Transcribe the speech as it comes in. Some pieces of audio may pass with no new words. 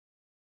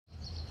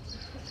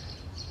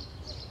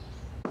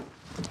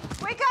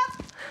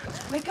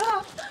Wake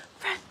up!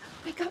 Fred,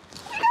 wake up!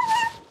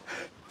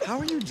 How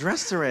are you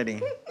dressed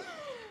already?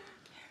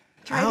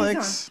 Try Alex.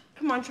 these on.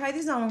 Come on, try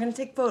these on. We're gonna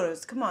take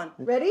photos. Come on.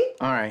 Ready?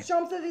 All right.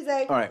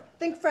 Champs-Élysées. All right.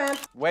 Think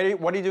France. Wait,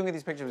 what are you doing with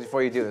these pictures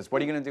before you do this?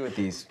 What are you gonna do with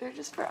these? They're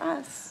just for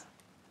us.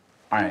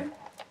 All right.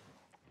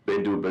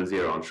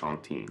 B00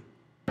 enchanté.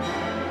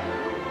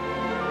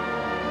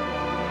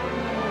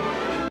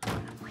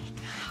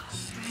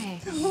 Hi.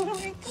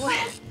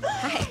 What?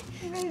 Hi.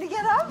 You ready to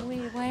get up?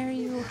 Wait, why are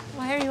you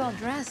all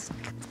dressed?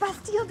 It's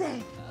Bastille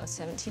Day.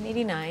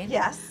 1789.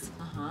 Yes.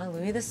 Uh-huh,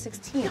 Louis the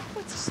 16th.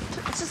 It's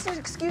just an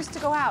excuse to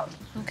go out.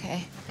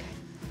 Okay.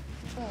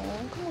 Oh,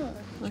 come on.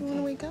 Do you want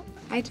to wake up?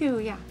 I do,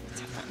 yeah. Let's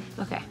have fun.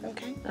 Okay.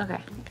 Okay? Okay.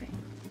 Okay.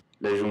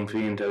 Les jeunes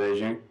filles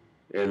intelligentes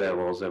et les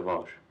roses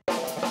vaches. Come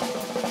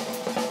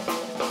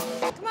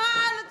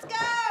on, let's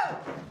go!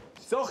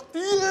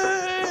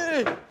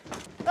 Sortez!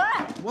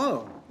 Ah!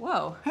 Whoa.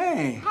 Whoa.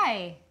 Hey.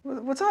 Hi.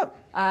 What's up?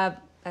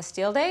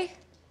 Bastille Day?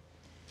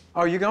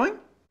 Oh, are you going?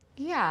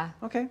 Yeah.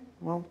 Okay.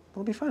 Well,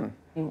 it'll be fun.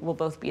 We'll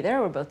both be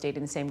there. We're both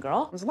dating the same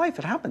girl. It's life.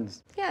 It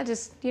happens. Yeah,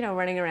 just,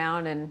 running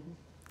around and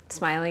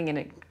smiling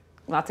and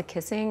lots of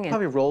kissing. And...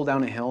 Probably roll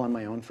down a hill on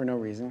my own for no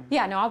reason.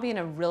 Yeah, no, I'll be in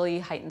a really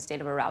heightened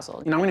state of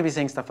arousal. I'm gonna be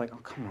saying stuff like, "Oh,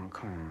 come on,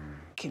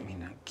 give me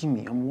that, give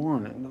me, I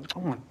want it,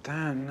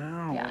 that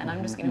now." Yeah, and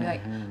I'm just gonna be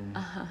like,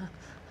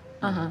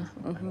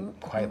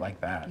 Quite like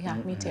that. Yeah,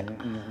 me too.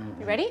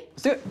 You ready?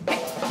 Let's do it.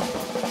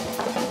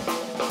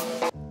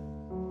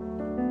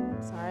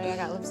 Sorry, I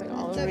got lipstick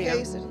all over Okay,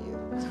 you. so do you.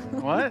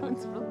 What?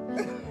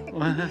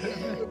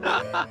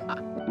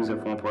 Nous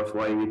avons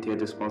parfois évité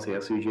de penser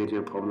à sujet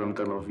de problèmes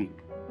de leur vie.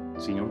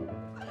 Sinon,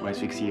 on va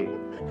asphyxier.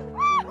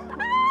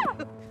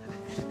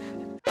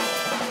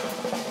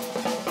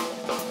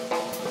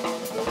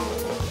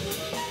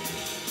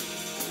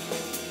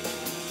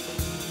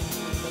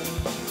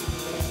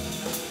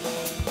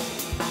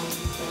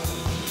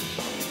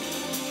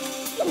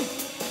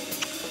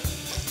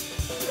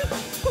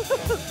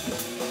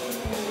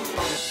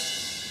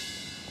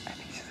 I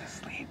think she's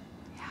asleep.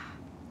 Yeah,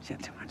 She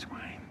had too much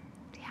wine.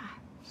 yeah.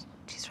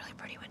 She's really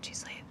pretty when she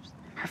sleeps.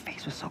 Her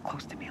face was so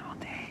close to me all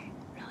day.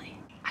 Really?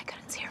 I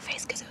couldn't see her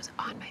face because it was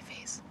on my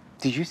face.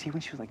 Did you see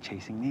when she was like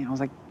chasing me? I was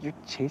like, "You're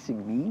chasing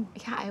me?"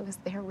 Yeah, I was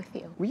there with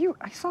you. Were you?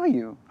 I saw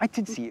you. I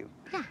did see you.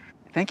 Yeah.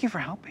 Thank you for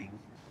helping.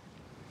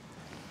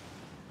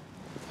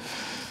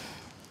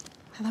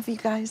 I love you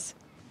guys.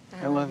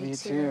 I love you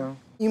too.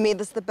 You made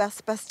this the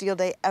best Bastille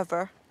Day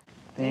ever.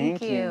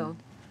 Thank you.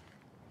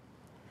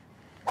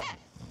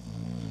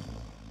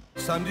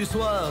 Samedi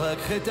soir à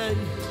Créteil,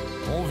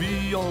 on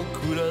vit en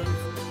couleur,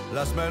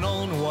 la semaine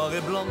en noir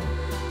et blanc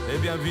est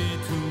bien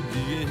vite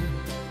oubliée.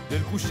 Dès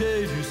le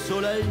coucher du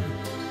soleil,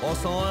 on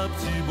sent un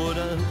petit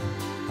bonheur.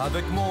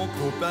 Avec mon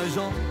copain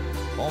Jean,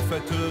 on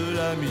fête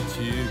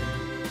l'amitié.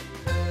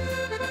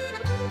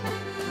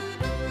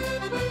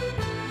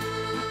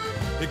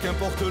 Et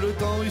qu'importe le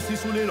temps, ici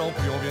sous les lampes,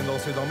 on vient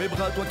danser dans mes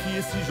bras. Toi qui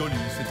es si jolie,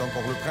 c'est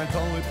encore le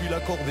printemps. Et puis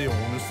l'accordéon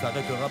ne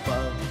s'arrêtera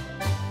pas.